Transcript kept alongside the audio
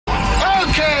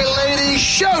Okay, ladies,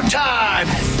 showtime!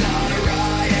 Let's start a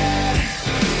riot.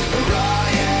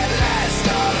 Let's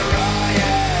start a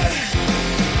riot.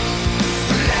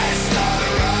 Let's start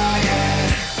a riot.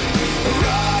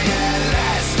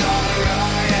 Let's start a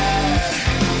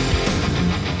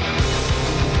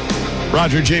riot.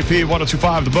 Roger, JP,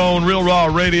 102.5 The Bone, Real Raw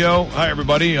Radio. Hi,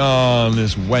 everybody, on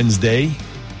this Wednesday.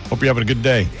 Hope you're having a good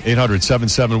day.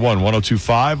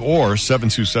 800-771-1025 or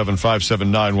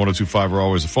 727-579-1025 are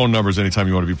always the phone numbers anytime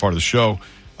you want to be part of the show.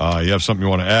 You have something you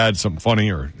want to add, something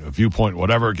funny or a viewpoint,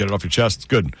 whatever, get it off your chest. It's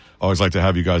good. Always like to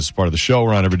have you guys as part of the show.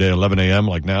 We're on every day at 11 a.m.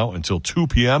 like now until 2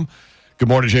 p.m. Good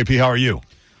morning, JP. How are you?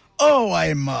 Oh,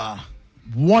 I'm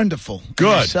wonderful. Good.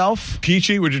 And yourself?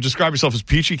 Peachy? Would you describe yourself as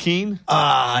peachy keen?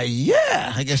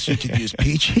 Yeah. I guess you could use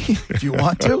peachy if you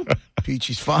want to.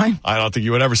 Peachy's fine. I don't think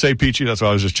you would ever say peachy. That's why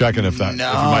I was just checking if you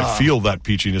might feel that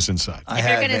peachiness inside. If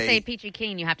you're going to say peachy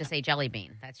keen, you have to say jelly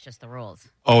bean. That's just the rules.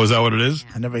 Oh, is that what it is?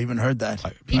 I never even heard that.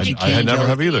 I never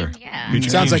have either. Yeah. Peachy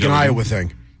Sounds keen, like an jelly Iowa bean.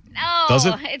 thing. No, Does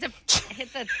it?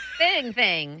 It's a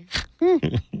thing.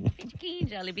 Peachy keen,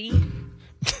 jelly bean.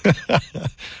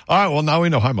 All right, well, now we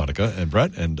know. Hi, Monica and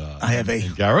Brett and I have a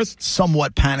and Gareth.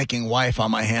 somewhat panicking wife on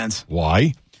my hands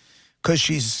Why? because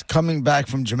she's coming back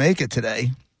from Jamaica today,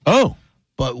 Oh,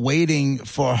 but waiting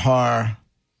for her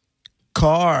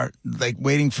car, like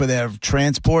waiting for their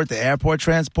transport, the airport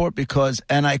transport, because,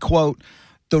 and I quote,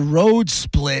 the road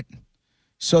split,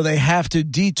 so they have to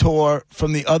detour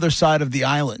from the other side of the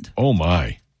island. oh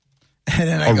my. And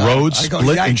then A road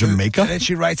split in Jamaica? And then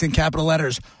she writes in capital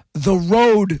letters, the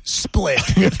road split.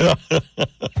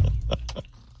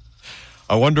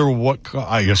 I wonder what,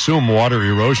 I assume water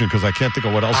erosion because I can't think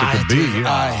of what else it could be.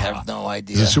 I have no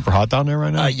idea. Is it super hot down there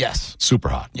right now? Yes. Super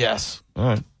hot. Yes. All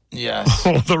right. Yes.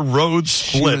 Oh, the road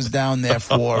She split. was down there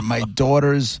for my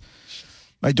daughter's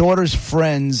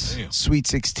friend's Sweet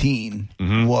 16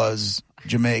 Mm-hmm. was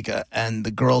Jamaica, and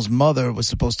the girl's mother was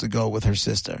supposed to go with her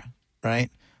sister, right?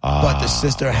 But the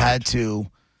sister had to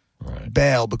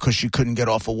bail because she couldn't get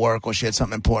off of work or she had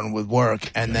something important with work,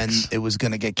 and then it was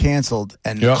going to get canceled,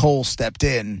 and Nicole stepped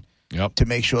in to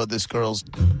make sure this girl's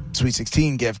Sweet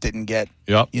 16 gift didn't get,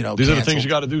 These are the canceled things you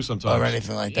got to do sometimes. or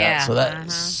anything like that. Yeah,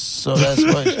 So that's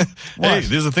what. Hey,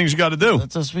 these are the things you got to do.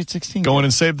 That's a Sweet 16. Go in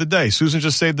and save the day. Susan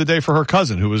just saved the day for her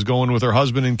cousin who was going with her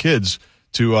husband and kids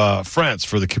to France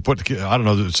for I don't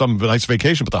know, some nice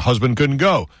vacation, but the husband couldn't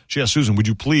go. She asked Susan, would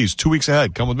you please, 2 weeks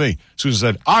ahead, come with me? Susan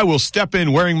said, I will step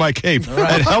in wearing my cape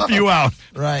and help you out.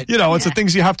 Right. You know, it's the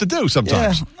things you have to do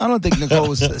sometimes. Yeah, I don't think Nicole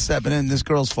was stepping in. This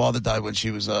girl's father died when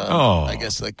she was, I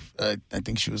guess, I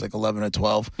think she was like 11 or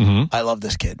 12. I love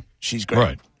this kid. She's great.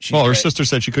 Right. She's Well, her great. sister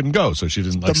said she couldn't go, so she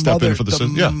didn't step in for the sister.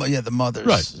 Yeah, the mother's.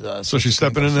 Right. So she's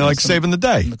stepping in and saving the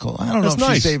day. Nicole. I don't know That's if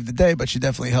nice. she saved the day, but she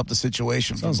definitely helped the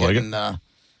situation Sounds from like getting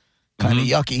kind of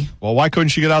yucky. Well, why couldn't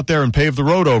she get out there and pave the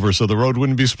road over so the road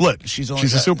wouldn't be split? She's a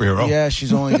superhero. Yeah,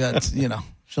 she's only got, she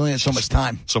only had so much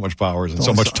time. So much powers and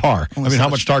so much tar. I mean, how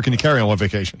much tar can you carry on one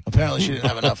vacation? Apparently, she didn't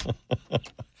have enough.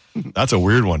 That's a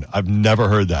weird one. I've never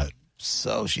heard that.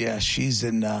 So, yeah, she's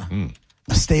in a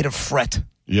state of fret.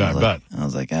 Yeah, I bet. I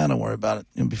was like, don't worry about it.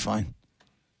 You'll be fine.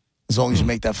 As long as you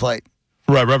make that flight.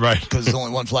 Right. Because there's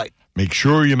only one flight. Make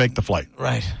sure you make the flight.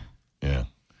 Right. Yeah.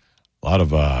 A lot of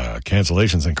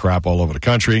cancellations and crap all over the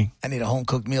country. I need a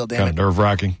home-cooked meal, damn Kind of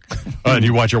nerve-wracking. And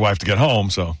you want your wife to get home,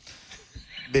 so.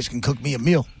 Bitch can cook me a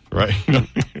meal. Right. You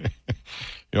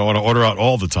don't want to order out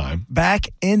all the time. Back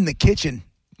in the kitchen.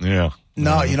 Yeah.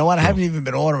 No, you know what? I haven't even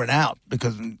been ordering out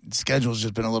because the schedule's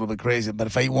just been a little bit crazy. But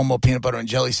if I eat one more peanut butter and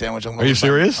jelly sandwich, I'm going to Are you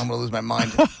serious? I'm going to lose my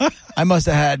mind. I must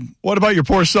have had... What about your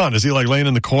poor son? Is he like laying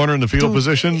in the corner in the fetal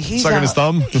position, sucking his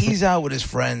thumb? He's out with his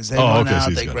friends. They run out,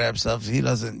 so they good. grab stuff. He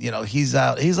doesn't, he's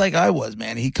out. He's like I was,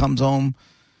 man. He comes home.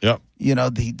 Yep.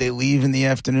 They leave in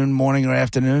the morning or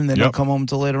afternoon. They don't come home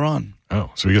until later on.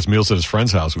 Oh, so he gets meals at his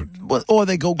friend's house. Or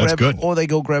they go grab a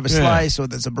Yeah. slice, or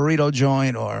there's a burrito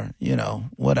joint, or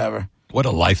whatever. What a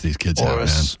life these kids have, man.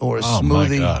 Or a oh,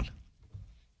 smoothie. my God.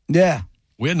 Yeah.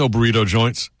 We had no burrito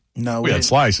joints. No, we had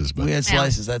slices, but we had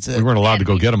slices. That's it. we weren't allowed to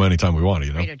go get them anytime we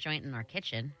wanted, Burrito joint in our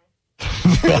kitchen.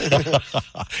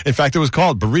 In fact, it was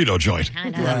called burrito joint. I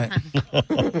know. Right.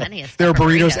 There are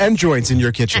burritos and joints in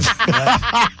your kitchen.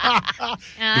 Well,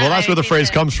 that's where the phrase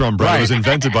comes from, Brett. It was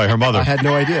invented by her mother. I had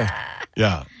no idea.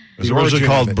 Yeah. It was The originally origin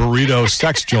called of it. burrito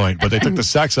sex joint, but they took the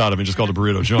sex out of it and just called it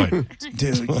burrito joint.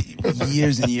 Dude,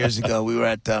 years and years ago, we were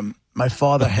at, my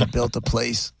father had built a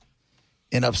place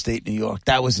in upstate New York.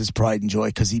 That was his pride and joy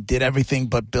because he did everything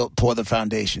but pour the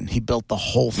foundation. He built the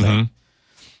whole thing. Mm-hmm.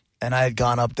 And I had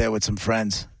gone up there with some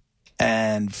friends,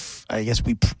 and I guess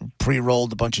we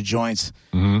pre-rolled a bunch of joints.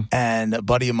 Mm-hmm. And a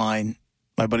buddy of mine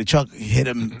My buddy Chuck hit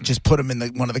him, just put him in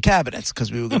one of the cabinets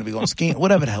because we were going to be going skiing,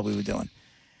 whatever the hell we were doing.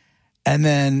 And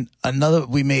then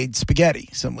we made spaghetti.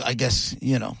 I guess,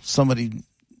 someone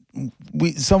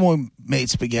made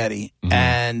spaghetti,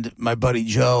 and my buddy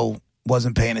Joe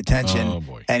wasn't paying attention. Oh,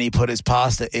 boy. And he put his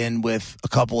pasta in with a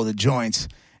couple of the joints,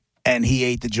 and he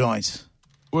ate the joints.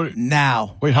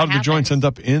 Now. Wait, how did the joints end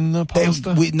up in the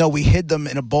pasta? We hid them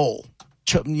in a bowl.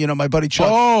 My buddy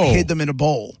Chuck hid them in a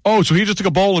bowl. Oh, so he just took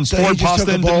a bowl and poured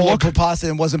pasta in, didn't look? Put pasta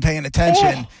and wasn't paying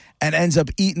attention, and ends up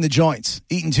eating the joints.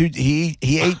 He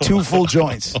ate 2 full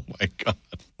joints. Oh my God!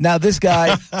 Now this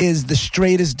guy is the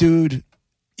straightest dude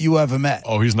you ever met.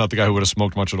 Oh, he's not the guy who would have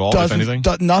smoked much at all, if anything?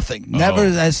 Nothing. Never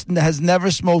has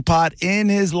never smoked pot in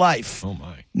his life. Oh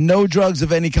my! No drugs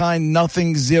of any kind.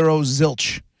 Nothing. Zero.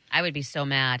 Zilch. I would be so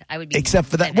mad. I would be except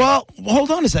for that. Well,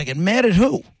 hold on a second. Mad at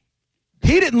who?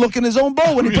 He didn't look in his own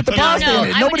bowl when he put the pasta in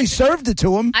it. Nobody served it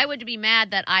to him. I would be mad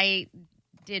that I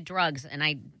did drugs and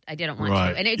I didn't want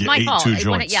to. And it's You my ate fault. 2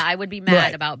 joints. I would be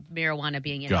mad about marijuana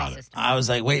being in my system. I was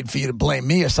like waiting for you to blame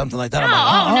me or something like that.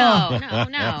 No,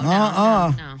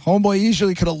 no. Homeboy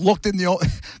usually could have looked in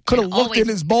in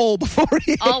his bowl before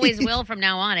he always will from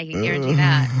now on. I can guarantee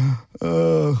that.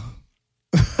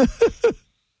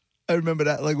 I remember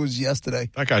that like it was yesterday.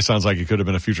 That guy sounds like he could have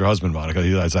been a future husband, Monica.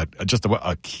 He has that just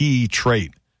a key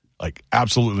trait, like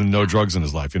absolutely no drugs in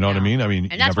his life. You know what I mean? I mean,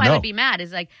 and that's why I would be mad.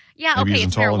 Is like, Maybe okay, he's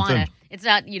it's tall and marijuana. thin. It's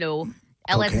not,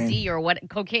 LSD or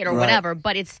cocaine or whatever,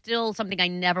 but it's still something I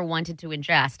never wanted to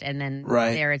ingest, and then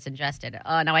there it's ingested.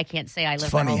 Now I can't say I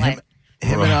lived my whole life.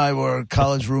 Him and I were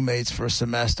college roommates for a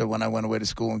semester when I went away to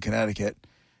school in Connecticut,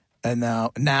 and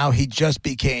now he just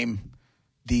became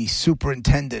the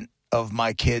superintendent of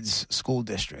my kid's school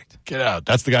district. Get out.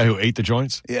 That's the guy who ate the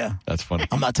joints? Yeah. That's funny.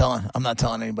 I'm not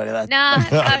telling anybody that. No.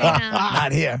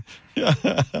 Not here.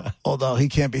 Although he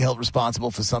can't be held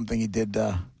responsible for something he did,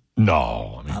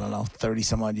 no. I don't know, 30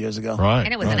 some odd years ago. Right.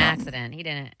 And it was an accident. He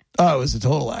didn't. Oh, it was a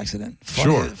total accident.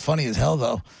 Funny as hell,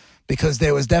 though, because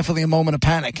there was definitely a moment of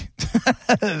panic.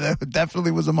 There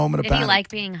definitely was a moment of panic. Did he like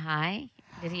being high?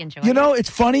 Did he enjoy it? It's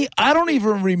funny. I don't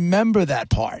even remember that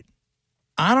part.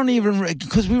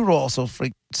 Because we were all so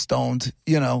freak stoned,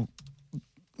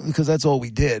 because that's all we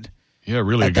did. Yeah,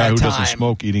 really, a guy who doesn't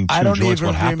smoke eating 2 joints,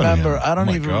 what happened to him? I don't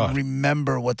even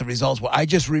remember what the results were. I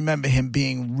just remember him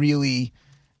being really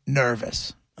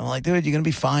nervous. I'm like, dude, you're going to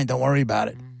be fine. Don't worry about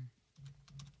it.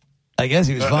 I guess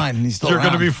he was fine. And he's still You're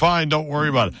going to be fine. Don't worry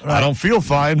about it. Right. I don't feel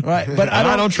fine. Right. But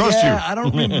I don't trust you. I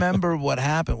don't remember what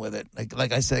happened with it.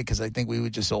 Like I said, because I think we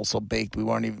were just all so baked.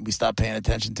 We stopped paying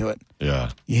attention to it. Yeah.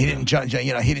 He didn't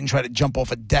he didn't try to jump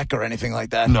off a deck or anything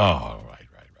like that. No. Right.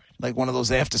 Like one of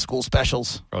those after school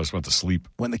specials. I just went to sleep.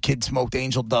 When the kid smoked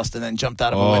angel dust and then jumped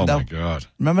out of a window. Oh my God.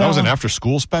 Remember that was an after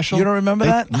school special? You don't remember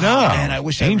that? No. Oh, man, I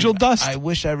wish Angel dust. I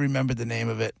wish I remembered the name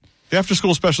of it. The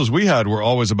after-school specials we had were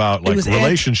always about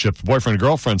relationships,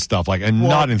 boyfriend-girlfriend stuff,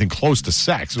 not anything close to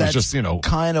sex. It was just,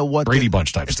 kind of what Brady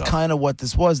Bunch type stuff. It's kind of what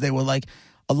this was. They were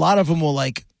a lot of them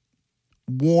were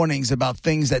warnings about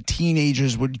things that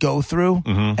teenagers would go through,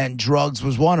 and drugs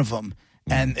was one of them.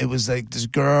 And it was this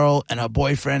girl and her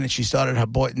boyfriend, and she started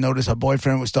noticed her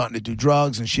boyfriend was starting to do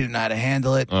drugs, and she didn't know how to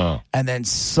handle it. And then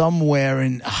somewhere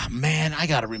I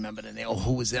got to remember the name.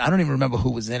 Who was in it? I don't even remember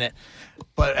who was in it.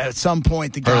 But at some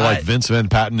point, the guy... Or like Vince Van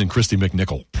Patten and Christy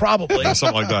McNichol. Probably.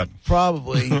 Something like that.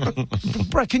 Probably.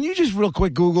 Brett, can you just real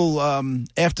quick Google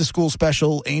after-school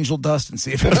special Angel Dust and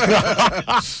see if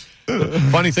it's...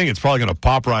 Funny thing, it's probably going to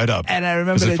pop right up. And I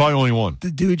remember there's probably only one.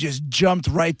 The dude just jumped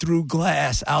right through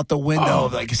glass out the window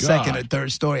of a second or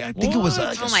third story. I think it was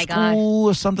a school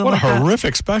or something like that. What a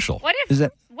horrific special. What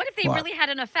if they really had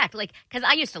an effect? Because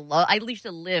I used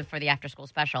to live for the after school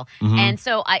special, and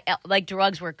so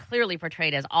drugs were clearly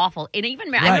portrayed as awful. And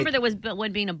even I remember there was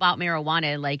one being about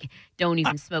marijuana, don't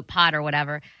even smoke pot or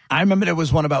whatever. I remember there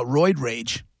was one about roid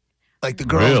rage.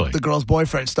 The girl's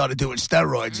boyfriend started doing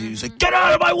steroids. He was like, "Get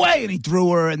out of my way!" And he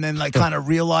threw her, and then kind of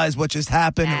realized what just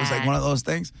happened. It was one of those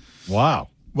things. Wow.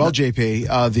 Well,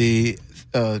 JP, the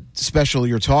special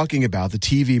you're talking about, the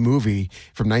TV movie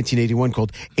from 1981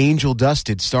 called Angel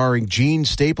Dusted, starring Gene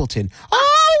Stapleton.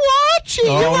 Oh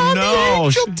no,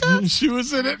 she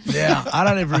was in it. Yeah, I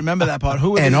don't even remember that part.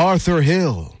 And Arthur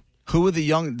Hill. Who were the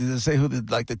young? Did it say who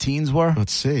the teens were?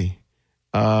 Let's see.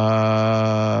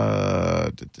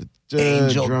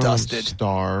 Angel Dusted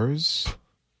stars.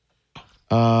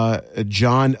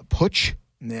 John Putsch,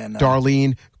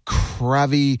 Darlene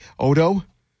Cravioto,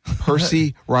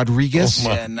 Percy Rodriguez,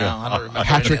 I don't remember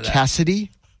Patrick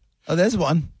Cassidy. Oh, there's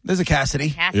one. There's a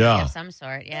Cassidy. Cassidy of some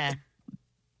sort, yeah.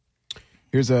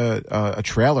 Here's a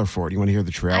trailer for it. You want to hear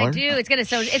the trailer? I do. It's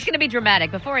gonna be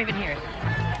dramatic before I even hear it.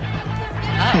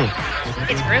 Oh,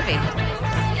 it's groovy.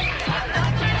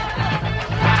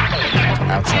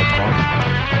 Outside party.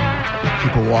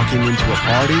 People walking into a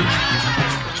party.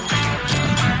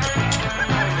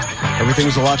 Everything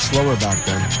was a lot slower back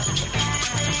then.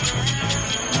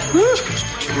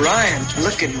 Ryan,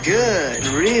 looking good,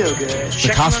 real good.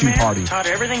 The costume party. Taught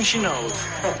her everything she knows.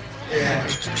 Yeah.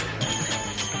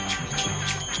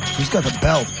 Who's got the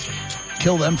belt?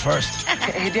 Kill them first.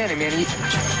 Hey, Danny, man, you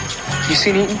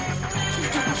seen Eaton?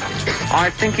 I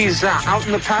think he's out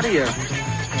in the patio.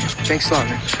 Thanks a lot,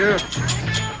 man. Sure.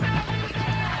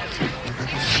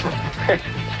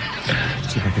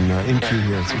 See if I can in-cue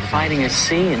here. Fighting a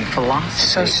C in philosophy.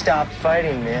 So stop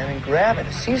fighting, man, and grab it.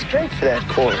 A C's great for that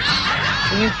course.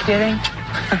 Are you kidding?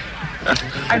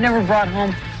 I've never brought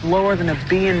home lower than a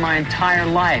B in my entire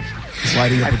life. He's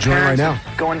lighting up a joint right now.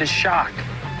 Going to shock.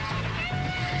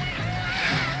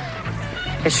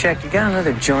 Hey, Shaq, you got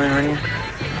another joint on you?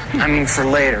 I mean, for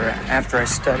later, after I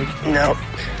study? No.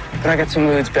 But I got some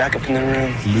moods back up in the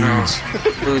room. Moods.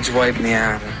 Moods wipe me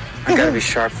out. I gotta be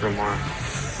sharp for tomorrow.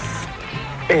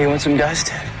 Hey, you want some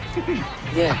dust?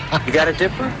 Yeah. You got a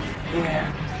dipper?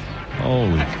 Yeah.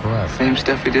 Holy crap. Same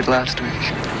stuff we did last week.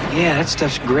 Yeah, that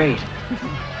stuff's great.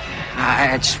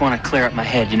 I just want to clear up my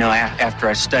head, after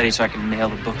I study so I can nail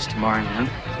the books tomorrow,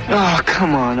 Oh,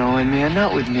 come on, Owen, man,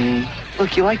 not with me.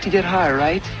 Look, you like to get high,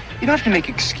 right? You don't have to make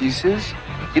excuses.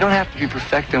 You don't have to be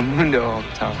perfecto mundo all the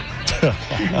time.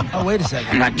 Oh, wait a second.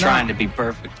 I'm not trying to be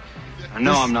perfect. I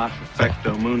know I'm not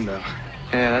perfecto mundo.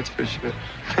 Yeah, that's for sure.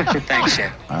 Thanks,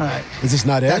 Chef. All right. Is this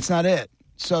not it? That's not it.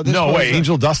 So this No, was wait,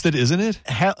 Angel Dusted, isn't it?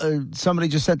 somebody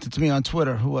just sent it to me on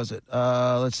Twitter. Who was it?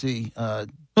 Let's see.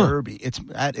 Derby. It's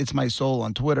at It's My Soul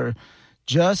on Twitter.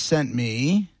 Just sent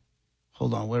me.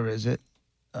 Hold on. Where is it?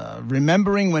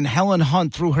 Remembering when Helen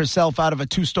Hunt threw herself out of a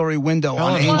 2-story window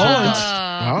on Angel Dust.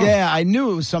 Oh. Yeah, I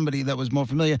knew it was somebody that was more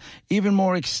familiar. Even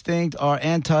more extinct are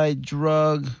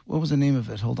anti-drug. What was the name of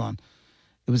it? Hold on.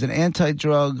 It was an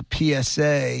anti-drug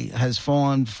PSA has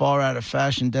fallen far out of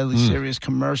fashion. Deadly serious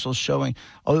commercial showing.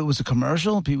 Oh, it was a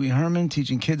commercial? Pee Wee Herman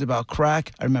teaching kids about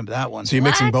crack. I remember that one. So you're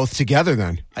mixing both together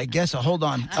then? I guess. Hold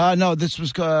on. No, this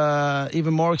was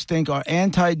even more extinct are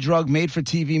anti-drug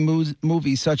made-for-TV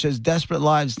movies such as Desperate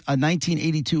Lives, a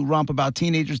 1982 romp about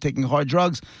teenagers taking hard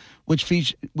drugs, which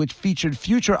featured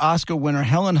future Oscar winner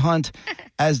Helen Hunt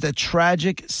as the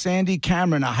tragic Sandy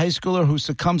Cameron, a high schooler who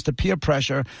succumbs to peer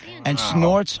pressure and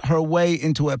snorts her way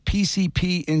into a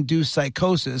PCP-induced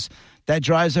psychosis that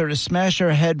drives her to smash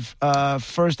her head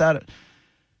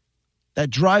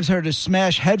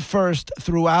headfirst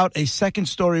throughout a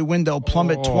second-story window,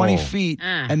 plummet 20 feet,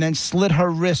 and then slit her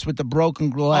wrist with the broken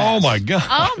glass. Oh, my God.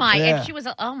 Oh, my. Yeah. And she was,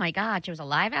 my God, she was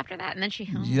alive after that? And then she...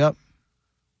 Yep.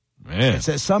 Man. It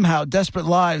says somehow Desperate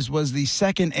Lives was the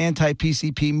second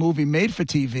anti-PCP movie made for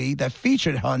TV that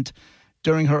featured Hunt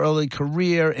during her early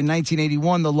career. In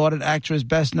 1981, the lauded actress,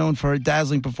 best known for her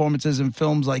dazzling performances in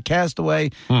films like Castaway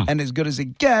and As Good as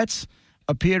It Gets,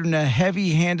 appeared in a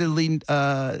heavy-handedly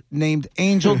named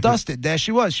Angel Dusted. There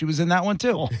she was. She was in that one,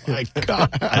 too. Oh, my God.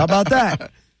 How about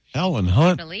that? Helen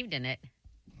Hunt. believed in it.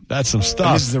 That's some And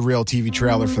stuff. this is the real TV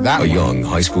trailer for that A one. young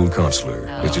high school counselor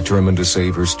is determined to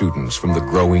save her students from the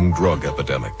growing drug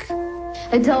epidemic.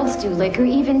 Adults do liquor,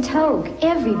 even toke.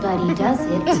 Everybody does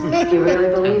it. You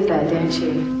really believe that, don't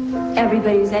you?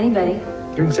 Everybody who's anybody.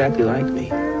 You're exactly like me.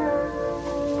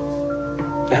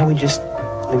 Now we just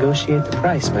negotiate the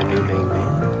price, my new main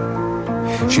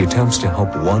man. She attempts to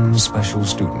help one special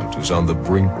student who's on the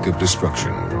brink of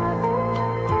destruction.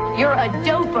 You're a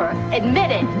doper.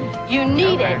 Admit it. You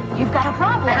need it. You've got a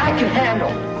problem. I can handle.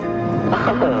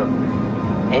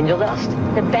 Angel Dust.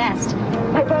 The best.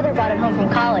 My brother brought it home from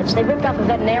college. They ripped off a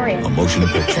veterinarian. A motion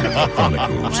picture that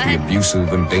chronicles the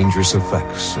abusive and dangerous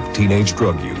effects of teenage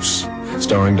drug use.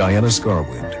 Starring Diana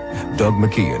Scarwood, Doug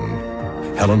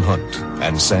McKeon, Helen Hunt,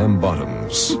 and Sam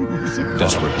Bottoms.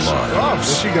 Desperate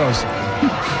Lives. There she goes.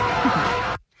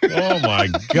 Oh, my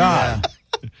God.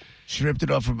 She ripped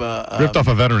it off of a... Ripped off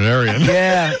a veterinarian.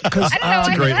 Yeah, because I don't know. That's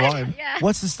a I great mean, line. Yeah.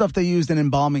 what's the stuff they used in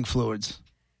embalming fluids?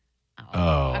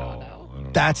 Oh.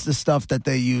 That's the stuff that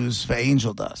they use for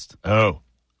Angel Dust. Oh.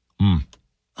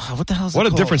 What the hell is it What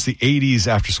a called? difference the 80s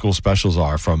after-school specials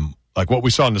are from, like, what we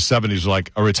saw in the 70s,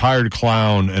 like a retired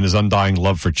clown and his undying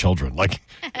love for children. Like,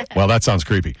 well, that sounds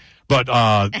creepy. But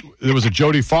there was a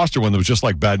Jodie Foster one that was just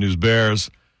like Bad News Bears.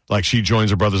 Like, she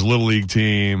joins her brother's Little League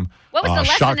team. What was the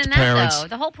lesson shocked in that, parents. though?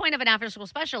 The whole point of an after-school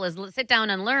special is sit down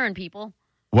and learn, people.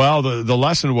 Well, the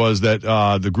lesson was that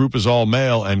the group is all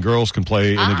male and girls can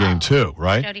play in the game, too,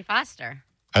 right? Jodie Foster.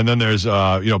 And then there's,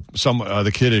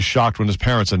 the kid is shocked when his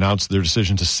parents announce their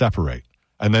decision to separate.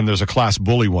 And then there's a class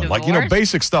bully one. Divorce? Like,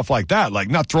 basic stuff like that. Like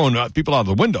not throwing people out of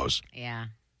the windows. Yeah.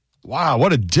 Wow,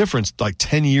 what a difference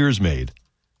 10 years made.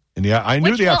 And I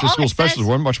knew the after-school specials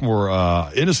were much more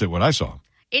innocent when I saw them.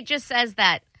 It just says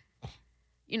that,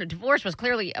 divorce was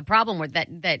clearly a problem where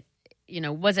that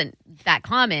wasn't that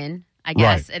common, I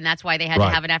guess, Right. and that's why they had to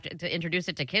have it to introduce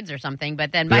it to kids or something.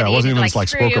 But then by Yeah, the it wasn't age even of, like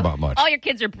screw spoke you. about much. All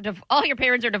your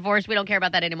parents are divorced. We don't care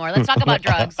about that anymore. Let's talk about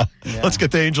drugs. Let's get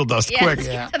the angel dust quick.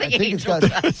 Yeah, To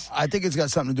the I think it's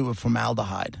got something to do with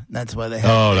formaldehyde. That's why they have.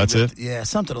 Oh, that's it? Yeah,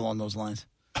 something along those lines.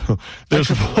 There's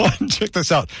one, check this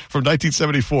out, from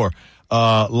 1974.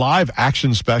 Live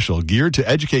action special geared to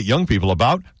educate young people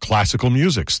about classical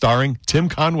music, starring Tim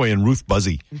Conway and Ruth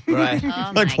Buzzy. Right.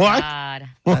 Oh, Like my what? God.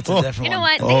 That's a different You know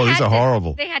one. what? These are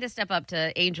horrible. They had to step up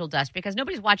to Angel Dust because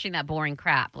nobody's watching that boring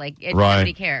crap. Right.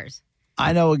 Nobody cares.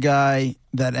 I know a guy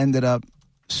that ended up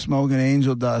smoking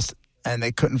angel dust, and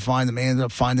they couldn't find him. They ended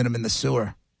up finding him in the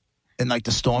sewer, in the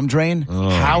storm drain. Oh.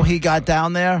 How he got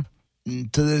down there,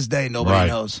 to this day, nobody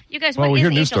knows. You guys, Well, what we is hear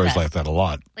news Angel stories Dust? like that a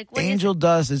lot. Like, what is Angel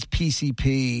dust is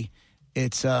PCP.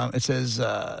 It's it says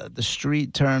the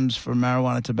street terms for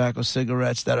marijuana, tobacco,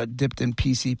 cigarettes that are dipped in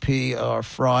PCP or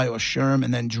fry or sherm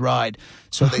and then dried.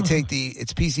 So they take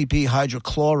it's PCP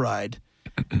hydrochloride,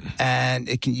 and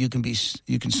you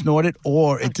can snort it,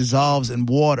 or it dissolves in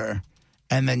water,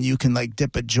 and then you can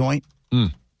dip a joint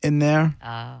in there,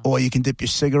 or you can dip your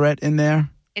cigarette in there.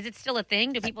 Is it still a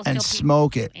thing? Do people And still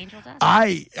smoke it. Angel Dust?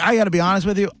 I got to be honest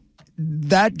with you.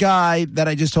 That guy that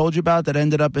I just told you about that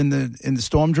ended up in the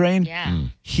storm drain. Yeah.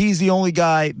 He's the only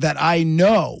guy that I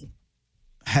know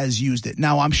has used it.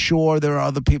 Now I'm sure there are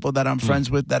other people that I'm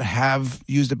friends with that have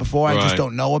used it before. I just Right.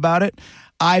 don't know about it.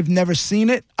 I've never seen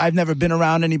it. I've never been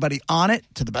around anybody on it,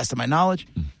 to the best of my knowledge,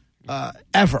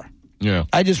 ever. Yeah.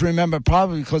 I just remember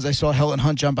probably because I saw Helen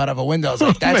Hunt jump out of a window. I was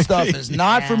like, that stuff is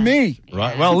not for me.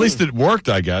 Right. Well, at least it worked,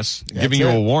 I guess, giving you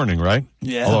it. a warning, right?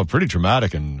 Yeah. Although pretty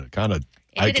dramatic and kind of.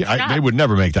 It didn't stop. They would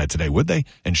never make that today, would they?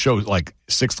 And show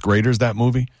sixth graders that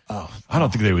movie? Oh, I don't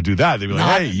think they would do that. They'd be like,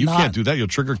 Not- "Hey, you not- can't do that. You'll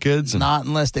trigger kids." And Not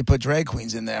unless they put drag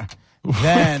queens in there.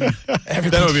 Then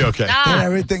that would be okay. Stop. then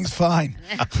everything's fine.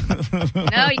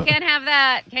 No, you can't have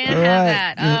that. Can't have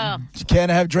Right. that. You can't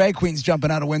have drag queens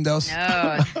jumping out of windows. Oh,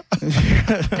 no.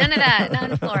 None of that. Not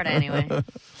in Florida, anyway.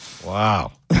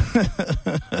 Wow.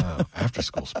 After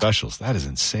school specials. That is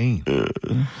insane.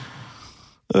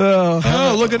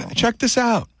 Check this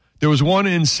out. There was one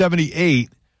in 78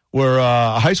 where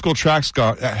a high school track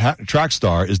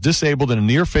star is disabled in a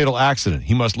near-fatal accident.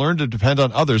 He must learn to depend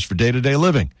on others for day-to-day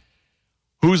living.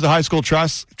 Who's the high school track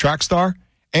star?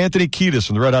 Anthony Kiedis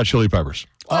from the Red Hot Chili Peppers.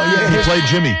 Oh, yeah. He played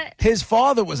Jimmy. His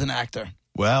father was an actor.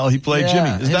 Well, he played Yeah,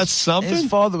 Jimmy. Is that something? His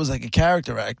father was like a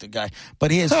character actor guy. But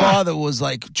his father was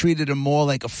treated him more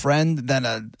like a friend than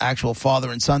an actual father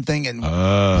and son thing. And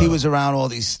he was around all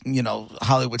these,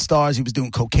 Hollywood stars. He was doing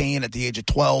cocaine at the age of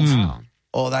 12.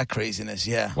 All that craziness,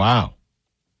 yeah. Wow.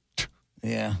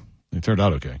 Yeah. It turned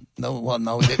out okay.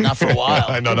 No, he did not for a while.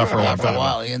 I know, not for a long time.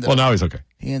 Now he's okay.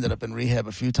 He ended up in rehab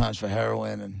a few times for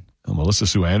heroin. And Melissa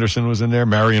Sue Anderson was in there.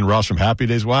 Marion Ross from Happy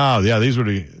Days. Wow. Yeah, these were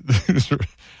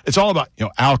it's all about,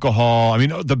 alcohol. I mean,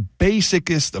 the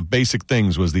basicest of basic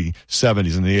things was the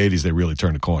 70s and the 80s. They really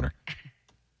turned a corner.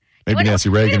 Maybe Nancy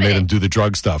Reagan made him do the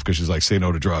drug stuff because she's like, say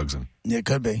no to drugs. And it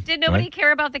could be. Did nobody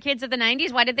care about the kids of the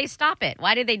 90s? Why did they stop it?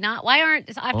 Why did they not? Why aren't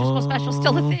after-school specials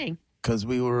still a thing? Because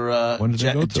we were When did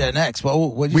they go to? Gen X.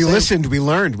 Well, what We listened. We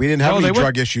learned. We didn't have any they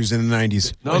drug issues in the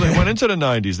 90s. no, they went into the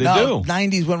 90s. They do.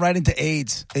 90s went right into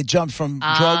AIDS. It jumped from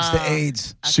drugs to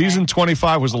AIDS. Season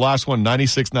 25 was the last one,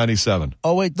 96, 97.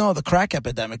 Oh, wait, no, the crack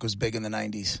epidemic was big in the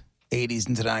 90s. 80s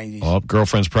into the 90s. Oh,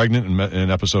 girlfriend's pregnant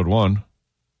in episode 1.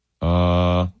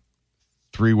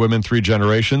 3 women, 3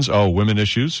 generations. Oh, women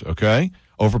issues. Okay.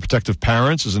 Overprotective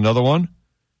parents is another one.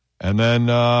 And then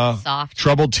Soft.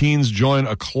 troubled teens join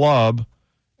a club,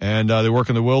 and they work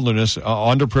in the wilderness,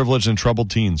 underprivileged and troubled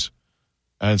teens.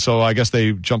 And so I guess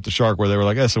they jumped the shark where they were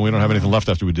like, so we don't have anything left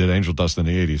after we did Angel Dust in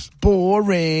the 80s.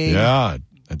 Boring. Yeah,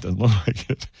 it doesn't look like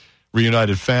it.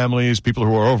 Reunited families, people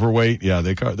who are overweight. Yeah,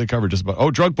 they covered just about. Oh,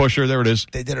 drug pusher, there it is.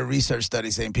 They did a research study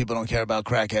saying people don't care about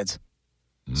crackheads.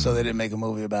 So they didn't make a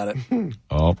movie about it.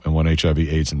 Oh, and one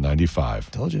HIV/AIDS in 95.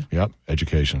 Told you. Yep,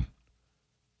 education.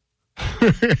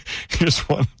 Here's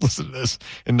one. Listen to this.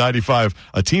 In 95,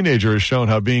 a teenager is shown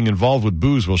how being involved with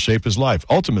booze will shape his life.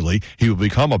 Ultimately, he will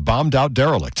become a bombed-out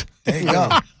derelict. There you go.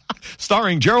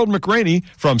 Starring Gerald McRaney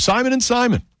from Simon &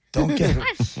 Simon. Don't get.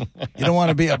 You don't want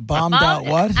to be a bombed out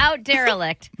what? Out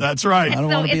derelict. That's right. I don't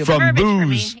want to be it's a from verbiage for me.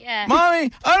 booze. Yeah.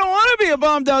 Mommy, I don't want to be a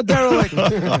bombed out derelict.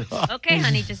 Okay,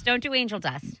 honey, just don't do angel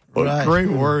dust. What Right. great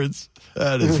words.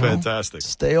 That is fantastic.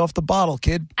 Stay off the bottle,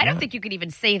 kid. I don't think you could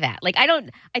even say that. Like,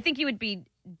 I think you would be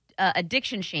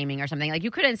addiction shaming or something. Like,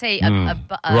 you couldn't say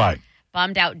Right.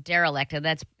 bombed out derelict, and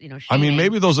that's, I shaming. mean,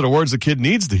 maybe those are the words the kid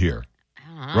needs to hear,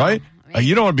 right?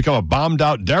 You don't want to become a bombed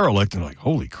out derelict and like,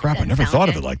 holy crap, I Doesn't never sound thought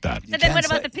of good. it like that. But then what can't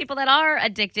about say- the people that are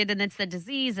addicted and it's the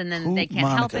disease and then they can't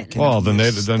help Monica, it? can Well, then you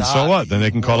so stop? what? Then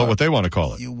they can call it You what they want to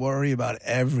call it. You worry about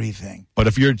everything. But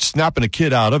if you're snapping a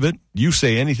kid out of it, you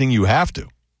say anything you have to,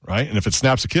 right? And if it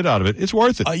snaps a kid out of it, it's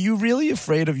worth it. Are you really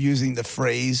afraid of using the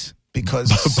phrase because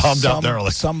Bombed out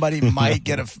derelict. somebody might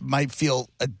might feel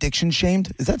addiction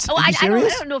shamed? Is that Oh, are you I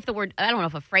serious? don't know if the word. I don't know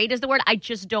if afraid is the word. I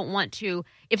just don't want to.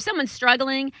 If someone's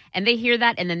struggling and they hear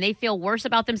that and then they feel worse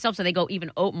about themselves, so they go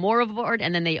even more overboard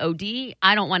and then they OD.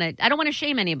 I don't want to. I don't want to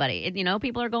shame anybody.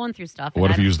 People are going through stuff.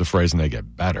 What if you use the phrase and they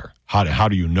get better? How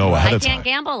do you know ahead I of can't time?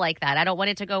 gamble like that. I don't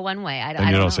want it to go one way. I Then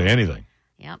you don't don't know. say anything.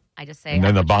 Yep. I just say. And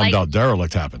then the would you bombed like- out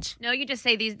derelict happens. No, you just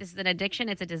say this is an addiction.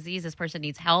 It's a disease. This person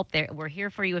needs help. We're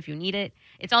here for you if you need it.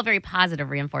 It's all very positive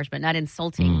reinforcement, not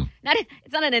insulting.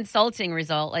 It's not an insulting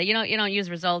result. Like you don't use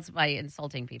results by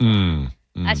insulting people.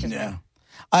 That's just Yeah,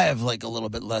 I have like a little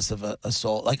bit less of a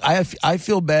soul. Like I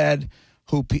feel bad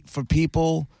for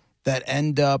people that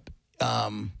end up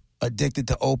addicted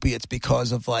to opiates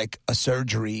because of like a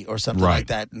surgery or something Right. like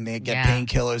that, and they get Yeah.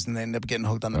 painkillers and they end up getting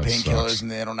hooked on the That painkillers sucks. and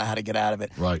they don't know how to get out of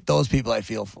it. Right. Those people I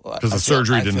feel for Because the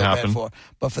surgery didn't happen.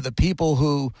 But for the people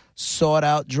who sought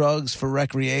out drugs for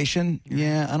recreation,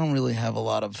 I don't really have a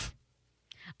lot of.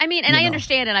 I mean, and I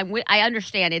understand, and I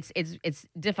understand it's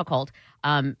difficult,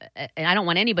 and I don't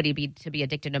want anybody to be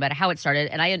addicted, no matter how it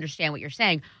started. And I understand what you're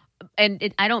saying,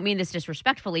 and I don't mean this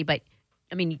disrespectfully, but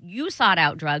I mean you sought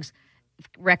out drugs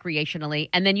recreationally,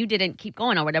 and then you didn't keep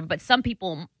going or whatever. But some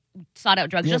people sought out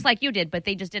drugs just like you did, but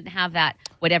they just didn't have that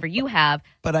whatever you have.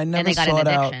 But I never and they got sought an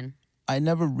out. addiction. I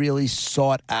never really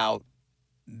sought out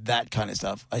that kind of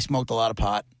stuff. I smoked a lot of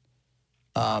pot.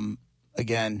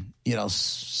 Again,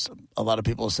 a lot of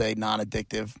people say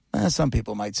non-addictive. Some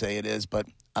people might say it is, but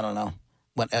I don't know.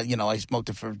 When I smoked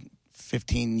it for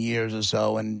 15 years or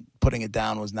so, and putting it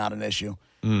down was not an issue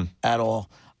at all.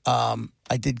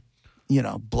 I did,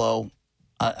 blow.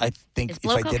 I think Is if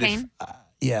blow I did cocaine?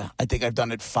 it, I think I've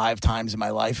done it 5 times in my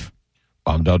life.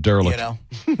 Bombed out derelict.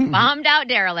 Bombed out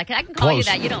derelict. I can call you Close.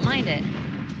 that. You don't mind it.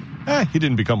 He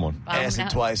didn't become one. Bombed Acid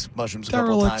out. twice, mushrooms a couple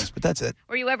Derelict. times, but that's it.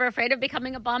 Were you ever afraid of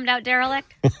becoming a bombed out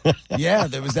derelict? Yeah,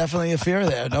 there was definitely a fear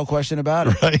there. No question about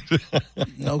it. Right.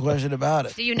 No question about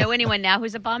it. Do you know anyone now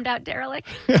who's a bombed out derelict?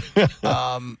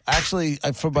 Actually,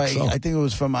 I think it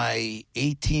was for my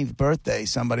 18th birthday.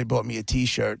 Somebody bought me a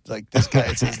T-shirt like this guy.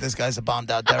 It says this guy's a bombed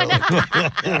out derelict.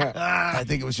 I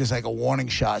think it was just like a warning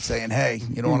shot saying, "Hey,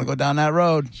 you don't want to go down that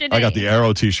road." Should I got the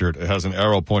arrow T-shirt. It has an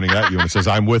arrow pointing at you, and it says,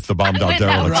 "I'm with the bombed out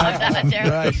derelict."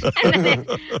 Right.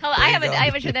 Hello, I have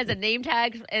a shirt that has a name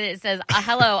tag and it says,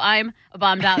 "Hello, I'm a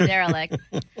bombed out derelict."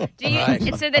 Do you? Right.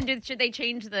 And so then, should they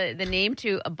change the name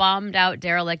to a bombed out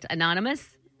derelict anonymous?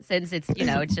 Since it's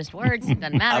it's just words, it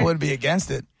doesn't matter. I wouldn't be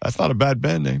against it. That's not a bad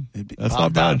band name. That's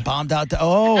not Bombed out- bad. Bombed out.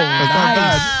 Oh, That's not nice.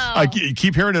 bad. I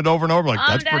keep hearing it over and over. Like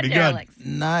Bombed that's out pretty good. derelicts.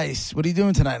 Nice. What are you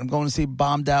doing tonight? I'm going to see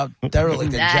Bombed Out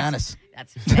Derelict at Janice.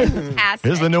 That's fantastic.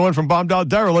 Here's the new one from Bombed Out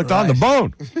Derelict on the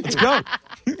bone. Let's go.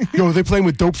 Yo, are they playing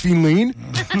with Dope Fiend Lean?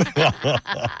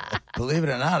 Believe it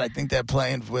or not, I think they're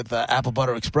playing with Apple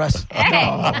Butter Express. Hey,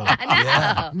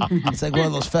 Yeah. It's like one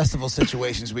of those festival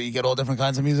situations where you get all different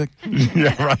kinds of music.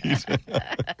 Yeah, right. All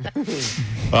right,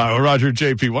 well, Roger and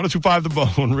JP, 102.5 The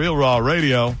Bone, Real Raw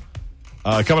Radio.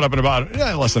 Coming up in about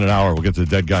less than an hour, we'll get to the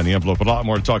dead guy in the envelope. A lot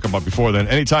more to talk about before then.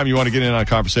 Anytime you want to get in on a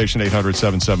conversation,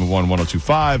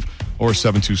 800-771-1025 or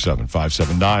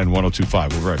 727-579-1025.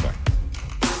 We'll be right back.